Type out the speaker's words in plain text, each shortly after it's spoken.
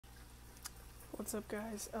What's up,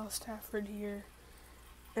 guys? L Stafford here,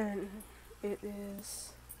 and it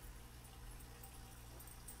is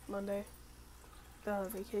Monday. The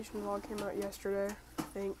vacation vlog came out yesterday, I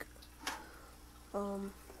think.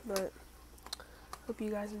 But hope you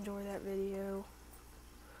guys enjoy that video.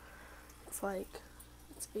 It's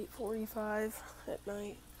 8:45 at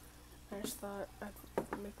night. I just thought I'd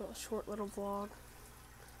make a short little vlog.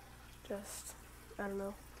 I don't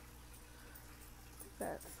know.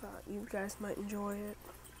 That thought you guys might enjoy it,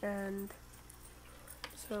 and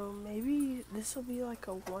so maybe this will be like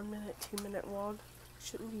a 1 minute, 2 minute vlog.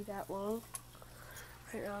 Shouldn't be that long.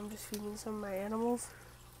 Right now I'm just feeding some of my animals,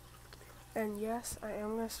 and yes, I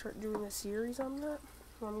am gonna start doing a series on that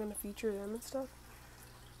where I'm gonna feature them and stuff.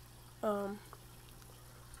 But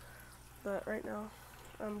right now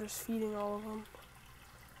I'm just feeding all of them.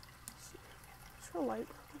 It's real light.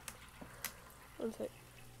 One sec.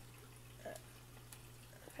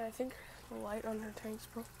 I think the light on her tank's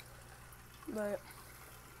broke. But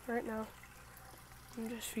right now, I'm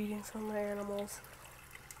just feeding some of my animals.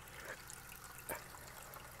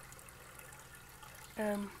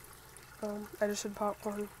 And I just had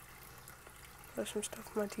popcorn. There's some stuff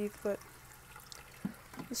in my teeth, but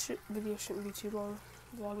this video shouldn't be too long.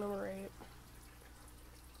 Vlog number 8.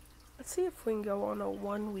 Let's see if we can go on a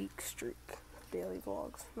 1 week streak of daily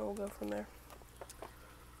vlogs, and we'll go from there.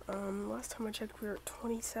 Last time I checked, we were at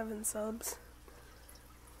 27 subs.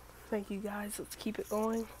 Thank you guys. Let's keep it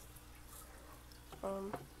going.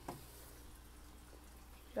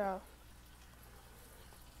 Yeah.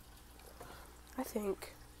 I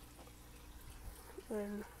think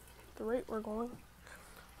when the rate we're going,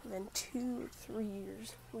 within 2 or 3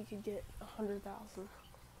 years, we could get 100,000.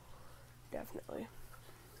 Definitely.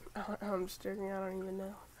 I'm just joking. I don't even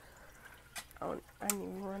know. I didn't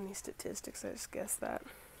even run any statistics. I just guessed that.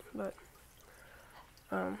 But,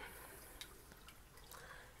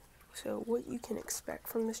 so what you can expect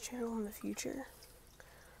from this channel in the future,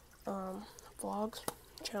 vlogs,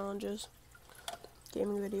 challenges,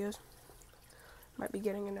 gaming videos, might be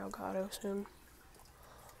getting an Elgato soon,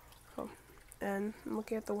 and I'm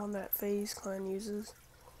looking at the one that FaZe Clan uses,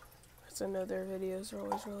 because I know their videos are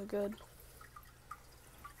always really good.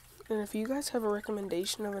 And if you guys have a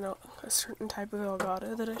recommendation of a certain type of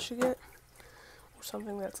Elgato that I should get, or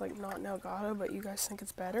something that's like not an Elgato but you guys think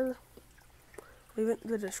it's better, leave it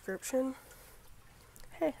in the description.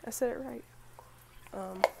 Hey, I said it right.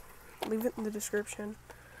 Leave it in the description,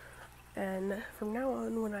 and from now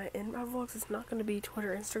on, when I end my vlogs, it's not going to be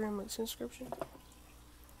Twitter, Instagram, links in the description,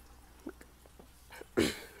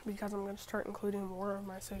 because I'm going to start including more of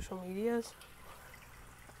my social medias,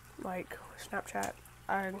 like Snapchat.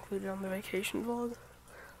 I included on the vacation vlog,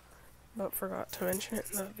 but forgot to mention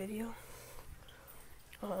it in the video.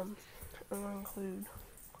 I'm going to include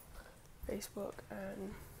Facebook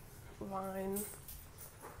and Vine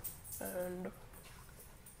and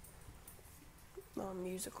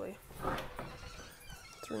Musical.ly.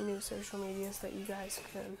 3 new social medias that you guys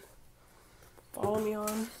can follow me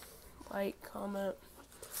on, like, comment,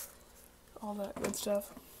 all that good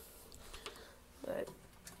stuff. But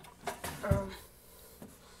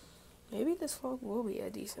maybe this vlog will be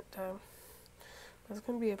a decent time. It's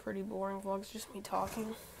going to be a pretty boring vlog. It's just me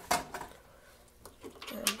talking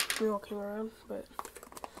and we walking around. But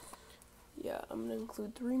yeah, I'm going to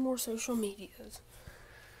include 3 more social medias.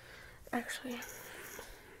 Actually,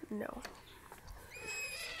 no.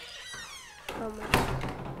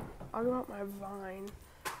 I'll go out my Vine,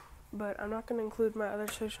 but I'm not going to include my other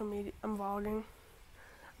social media. I'm vlogging.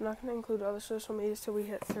 I'm not going to include other social medias till we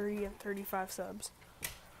hit 30 and 35 subs.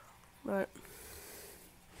 But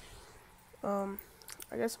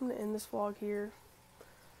I guess I'm going to end this vlog here.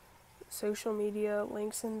 Social media,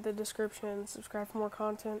 links in the description. Subscribe for more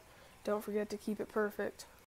content. Don't forget to keep it perfect.